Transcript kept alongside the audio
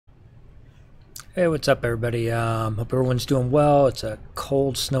Hey, what's up, everybody? Hope everyone's doing well. It's a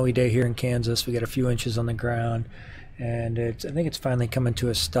cold, snowy day here in Kansas. We got a few inches on the ground, and I think it's finally coming to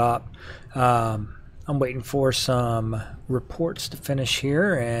a stop. I'm waiting for some reports to finish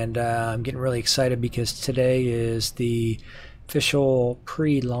here, and I'm getting really excited because today is the official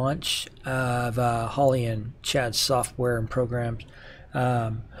pre-launch of Holly and Chad's software and programs.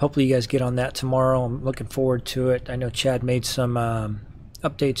 Hopefully, you guys get on that tomorrow. I'm looking forward to it. I know Chad made some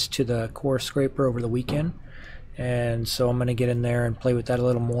updates to the core scraper over the weekend, and so I'm going to get in there and play with that a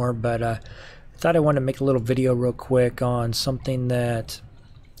little more. But I thought I wanted to make a little video real quick on something that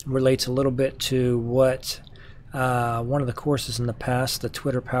relates a little bit to what one of the courses in the past, the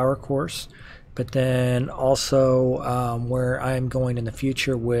Twitter Power course, but then also where I'm going in the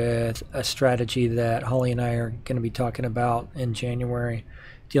future with a strategy that Holly and I are going to be talking about in January,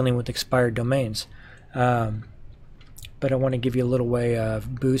 dealing with expired domains. But I want to give you a little way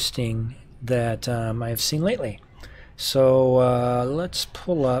of boosting that I have seen lately. So let's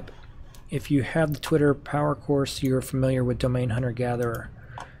pull up. If you have the Twitter Power course, you're familiar with Domain Hunter Gatherer,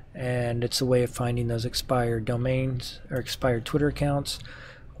 and it's a way of finding those expired domains or expired Twitter accounts.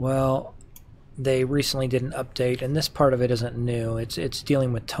 Well, they recently did an update, and this part of it isn't new. It's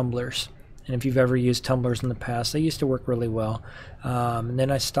dealing with tumblers. And if you've ever used tumblers in the past, they used to work really well. And then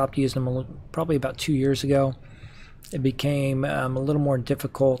I stopped using them probably about 2 years ago. It became a little more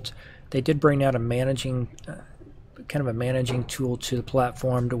difficult. They did bring out a managing tool to the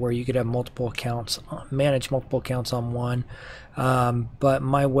platform to where you could have multiple accounts, manage multiple accounts on one. But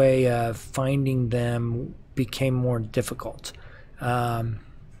my way of finding them became more difficult.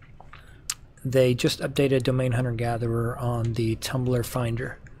 They just updated Domain Hunter Gatherer on the Tumblr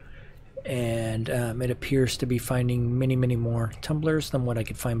Finder, and it appears to be finding many more tumblers than what I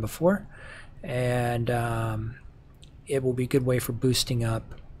could find before. And it will be a good way for boosting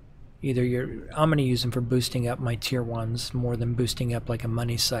up I'm going to use them for boosting up my tier 1s more than boosting up like a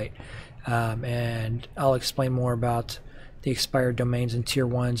money site. And I'll explain more about the expired domains and tier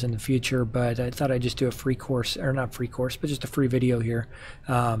 1s in the future, but I thought I'd just do a free course, or not free course, but just a free video here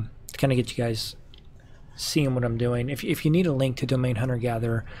to kind of get you guys seeing what I'm doing. If you need a link to Domain Hunter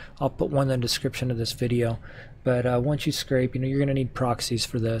Gatherer, I'll put one in the description of this video. But once you scrape, you're going to need proxies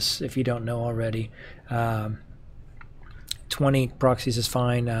for this if you don't know already. 20 proxies is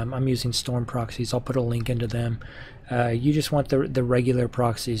fine. I'm using Storm proxies. I'll put a link into them. You just want the regular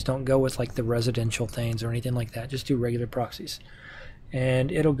proxies. Don't go with like the residential things or anything like that. Just do regular proxies,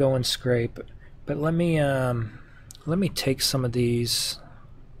 and it'll go and scrape. But let me take some of these.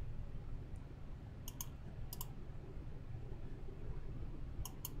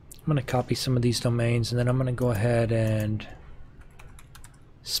 I'm going to copy some of these domains, and then I'm going to go ahead and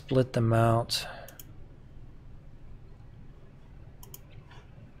split them out.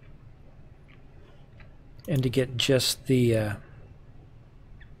 And to get just the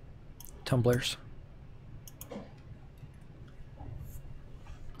tumblers.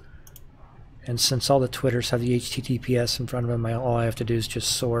 And since all the Twitters have the HTTPS in front of them, all I have to do is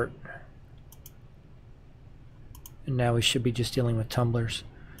just sort. And now we should be just dealing with tumblers.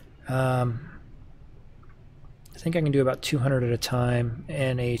 I think I can do about 200 at a time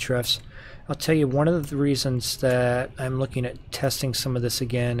and Ahrefs. I'll tell you, one of the reasons that I'm looking at testing some of this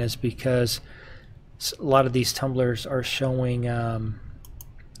again is because a lot of these tumblers are showing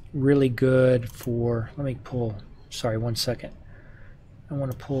really good for, let me pull, sorry, one second. I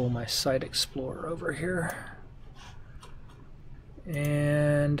want to pull my Site Explorer over here.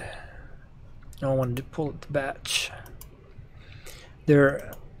 And I wanted to pull up the batch.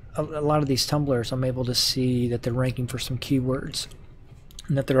 There are a lot of these tumblers, I'm able to see that they're ranking for some keywords,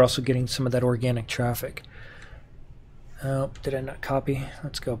 and that they're also getting some of that organic traffic. Oh, did I not copy?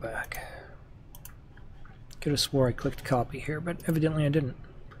 Let's go back. Could have swore I clicked copy here, but evidently I didn't.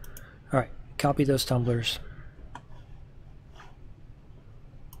 Alright, copy those tumblers.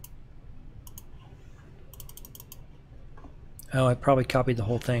 Oh, I probably copied the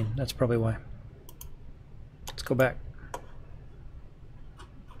whole thing. That's probably why. Let's go back.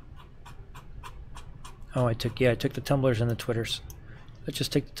 Oh, I took the tumblers and the Twitters. Let's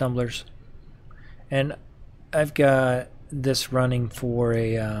just take the tumblers. And I've got this running for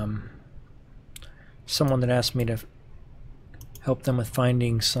a someone that asked me to help them with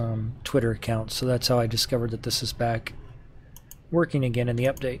finding some Twitter accounts, so that's how I discovered that this is back working again in the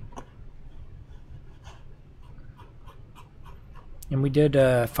update. And we did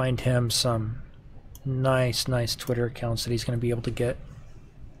find him some nice Twitter accounts that he's going to be able to get.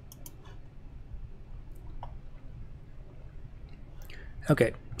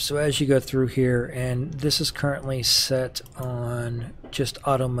 Okay, so as you go through here, and this is currently set on just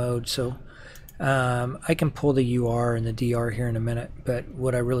auto mode, so I can pull the UR and the DR here in a minute, but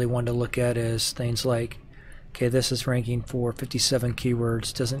what I really wanted to look at is things like, okay, this is ranking for 57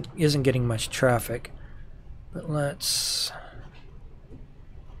 keywords, isn't getting much traffic, but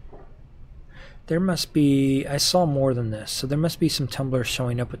there must be, I saw more than this, so there must be some Tumblr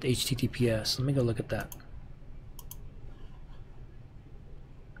showing up with HTTPS. Let me go look at that.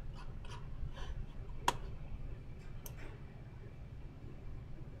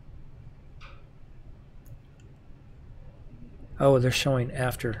 Oh, they're showing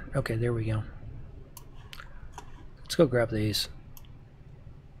after. Okay, there we go. Let's go grab these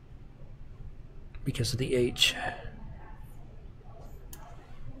because of the H.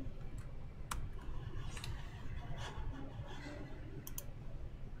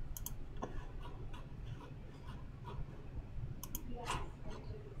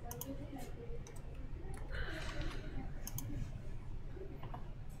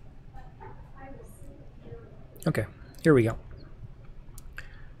 Okay, here we go.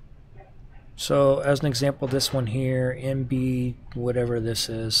 So as an example, this one here, MB, whatever this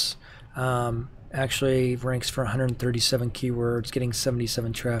is, actually ranks for 137 keywords, getting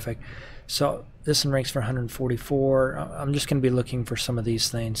 77 traffic. So this one ranks for 144. I'm just going to be looking for some of these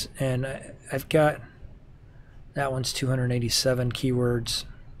things. And I've got, that one's 287 keywords,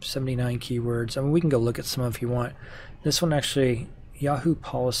 79 keywords. I mean, we can go look at some if you want. This one actually,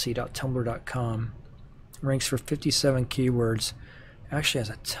 yahoopolicy.tumblr.com, ranks for 57 keywords. Actually has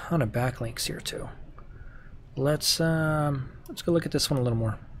a ton of backlinks here too. Let's go look at this one a little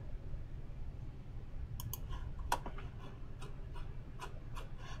more.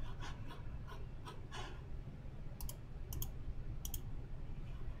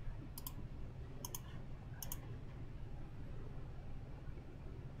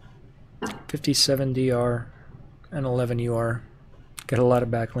 $57 DR and 11 UR. Got a lot of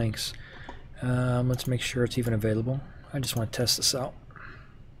backlinks. Let's make sure it's even available. I just want to test this out.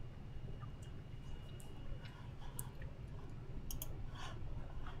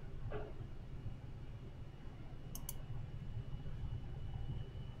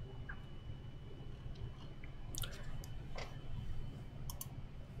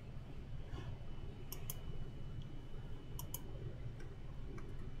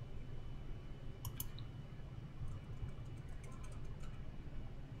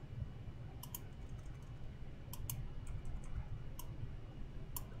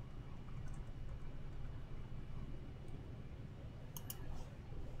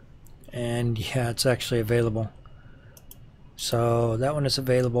 And yeah, it's actually available. So that one is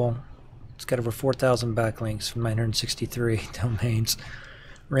available. It's got over 4,000 backlinks from 963 domains,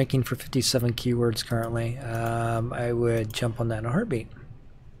 ranking for 57 keywords currently. I would jump on that in a heartbeat.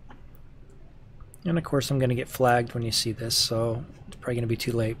 And of course I'm going to get flagged when you see this, so it's probably going to be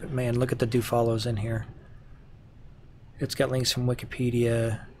too late. But man, look at the do follows in here. It's got links from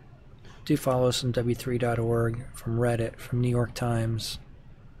Wikipedia, do follows from w3.org, from Reddit, from New York Times,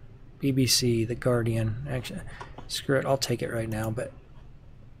 BBC, The Guardian. Actually, screw it, I'll take it right now, but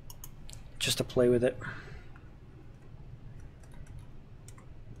just to play with it.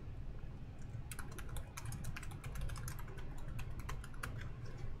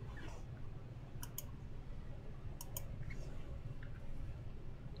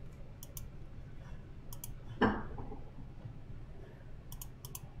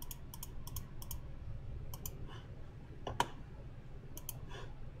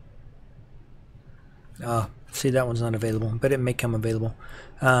 See, that one's not available, but it may come available.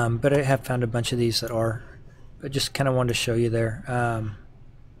 But I have found a bunch of these that are. But just kind of wanted to show you there.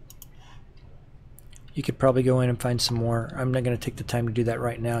 You could probably go in and find some more. I'm not going to take the time to do that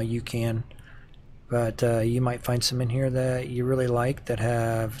right now. You can. But you might find some in here that you really like that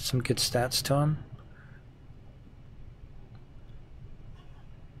have some good stats to them.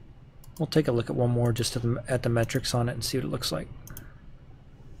 We'll take a look at one more just at the metrics on it and see what it looks like.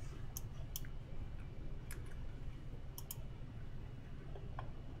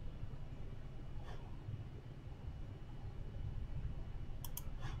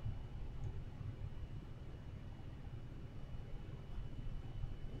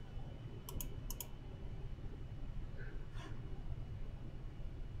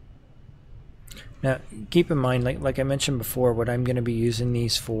 Now, keep in mind, like I mentioned before, what I'm going to be using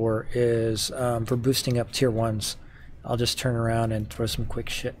these for is for boosting up tier 1s. I'll just turn around and throw some quick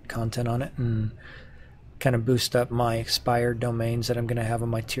shit content on it and kind of boost up my expired domains that I'm going to have on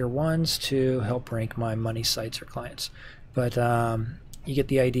my tier 1s to help rank my money sites or clients. But you get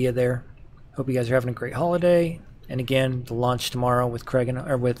the idea there. Hope you guys are having a great holiday. And again, the launch tomorrow with Craig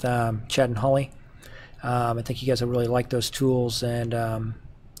and with Chad and Holly. I think you guys will really like those tools, and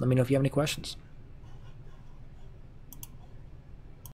let me know if you have any questions.